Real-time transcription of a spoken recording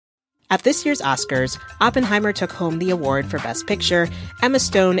At this year's Oscars, Oppenheimer took home the award for Best Picture, Emma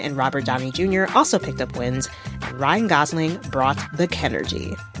Stone and Robert Downey Jr. also picked up wins, and Ryan Gosling brought the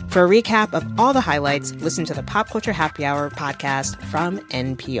Kenergy. For a recap of all the highlights, listen to the Pop Culture Happy Hour podcast from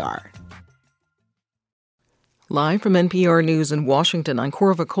NPR. Live from NPR News in Washington, I'm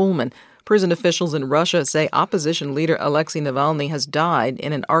Corva Coleman. Prison officials in Russia say opposition leader Alexei Navalny has died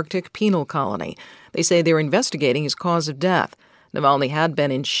in an Arctic penal colony. They say they're investigating his cause of death. Navalny had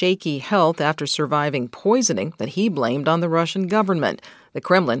been in shaky health after surviving poisoning that he blamed on the Russian government. The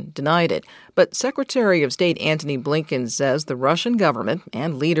Kremlin denied it. But Secretary of State Antony Blinken says the Russian government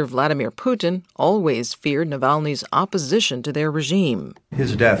and leader Vladimir Putin always feared Navalny's opposition to their regime.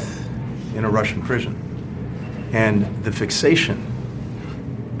 His death in a Russian prison and the fixation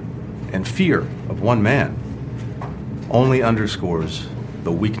and fear of one man only underscores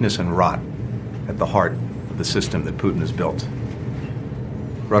the weakness and rot at the heart of the system that Putin has built.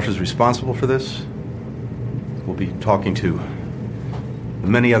 Russia's responsible for this. We'll be talking to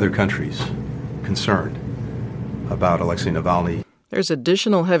many other countries concerned about Alexei Navalny. There's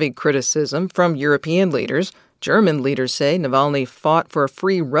additional heavy criticism from European leaders. German leaders say Navalny fought for a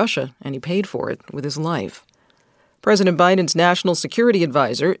free Russia, and he paid for it with his life. President Biden's national security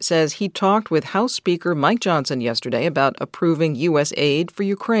advisor says he talked with House Speaker Mike Johnson yesterday about approving U.S. aid for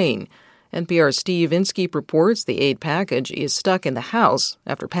Ukraine. NPR's Steve Inskeep reports the aid package is stuck in the House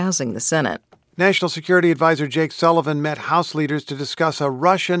after passing the Senate. National Security Advisor Jake Sullivan met House leaders to discuss a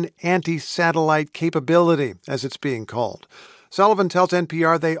Russian anti-satellite capability, as it's being called. Sullivan tells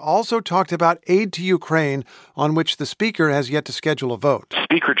NPR they also talked about aid to Ukraine, on which the Speaker has yet to schedule a vote.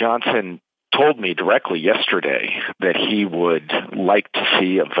 Speaker Johnson told me directly yesterday that he would like to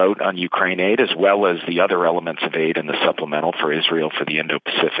see a vote on Ukraine aid, as well as the other elements of aid in the supplemental for Israel, for the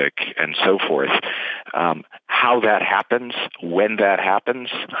Indo-Pacific, and so forth. How that happens, when that happens,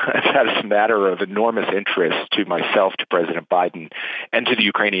 that is a matter of enormous interest to myself, to President Biden, and to the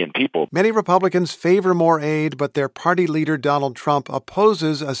Ukrainian people. Many Republicans favor more aid, but their party leader Donald Trump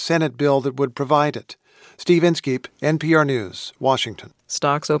opposes a Senate bill that would provide it. Steve Inskeep, NPR News, Washington.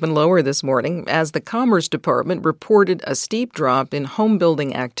 Stocks opened lower this morning as the Commerce Department reported a steep drop in home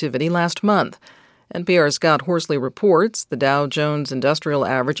building activity last month. NPR's Scott Horsley reports the Dow Jones Industrial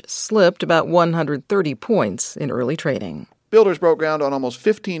Average slipped about 130 points in early trading. Builders broke ground on almost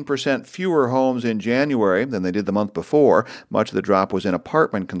 15% fewer homes in January than they did the month before. Much of the drop was in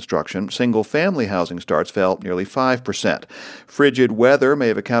apartment construction. Single-family housing starts fell nearly 5%. Frigid weather may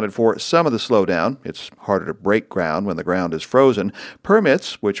have accounted for some of the slowdown. It's harder to break ground when the ground is frozen.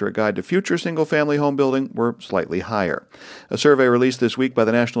 Permits, which are a guide to future single-family home building, were slightly higher. A survey released this week by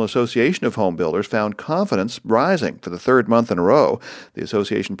the National Association of Home Builders found confidence rising for the third month in a row. The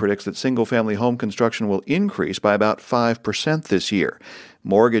association predicts that single-family home construction will increase by about 5% this year.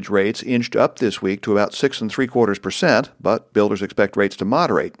 Mortgage rates inched up this week to about 6.75%, but builders expect rates to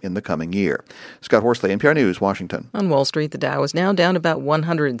moderate in the coming year. Scott Horsley, NPR News, Washington. On Wall Street, the Dow is now down about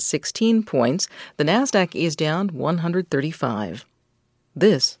 116 points. The Nasdaq is down 135.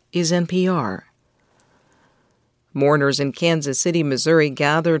 This is NPR. Mourners in Kansas City, Missouri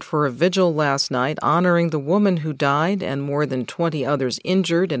gathered for a vigil last night honoring the woman who died and more than 20 others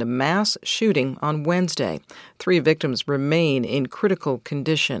injured in a mass shooting on Wednesday. 3 victims remain in critical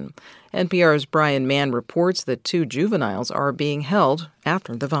condition. NPR's Brian Mann reports that 2 juveniles are being held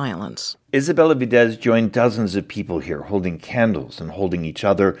after the violence. Isabella Videz joined dozens of people here holding candles and holding each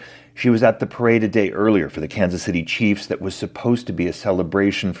other. She was at the parade a day earlier for the Kansas City Chiefs that was supposed to be a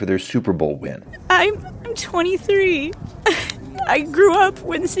celebration for their Super Bowl win. I'm 23. I grew up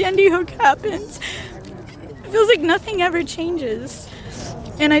when Sandy Hook happened. It feels like nothing ever changes.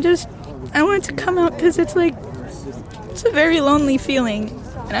 And I wanted to come out because it's a very lonely feeling.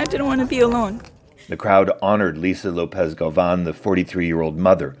 And I didn't want to be alone. The crowd honored Lisa Lopez Galvan, the 43-year-old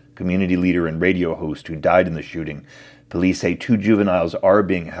mother, community leader and radio host who died in the shooting. Police say 2 juveniles are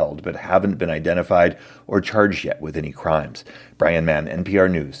being held but haven't been identified or charged yet with any crimes. Brian Mann, NPR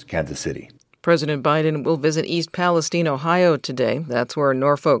News, Kansas City. President Biden will visit East Palestine, Ohio today. That's where a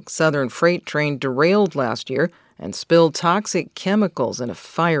Norfolk Southern freight train derailed last year and spilled toxic chemicals in a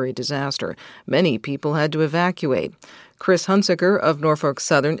fiery disaster. Many people had to evacuate. Chris Hunsaker of Norfolk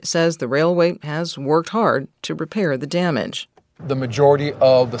Southern says the railway has worked hard to repair the damage. The majority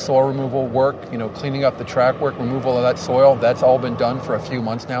of the soil removal work, cleaning up the track work, removal of that soil, that's all been done for a few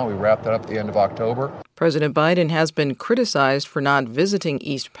months now. We wrapped that up at the end of October. President Biden has been criticized for not visiting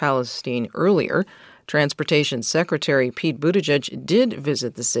East Palestine earlier. Transportation Secretary Pete Buttigieg did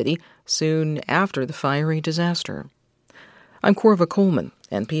visit the city soon after the fiery disaster. I'm Corva Coleman,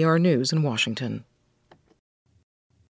 NPR News in Washington.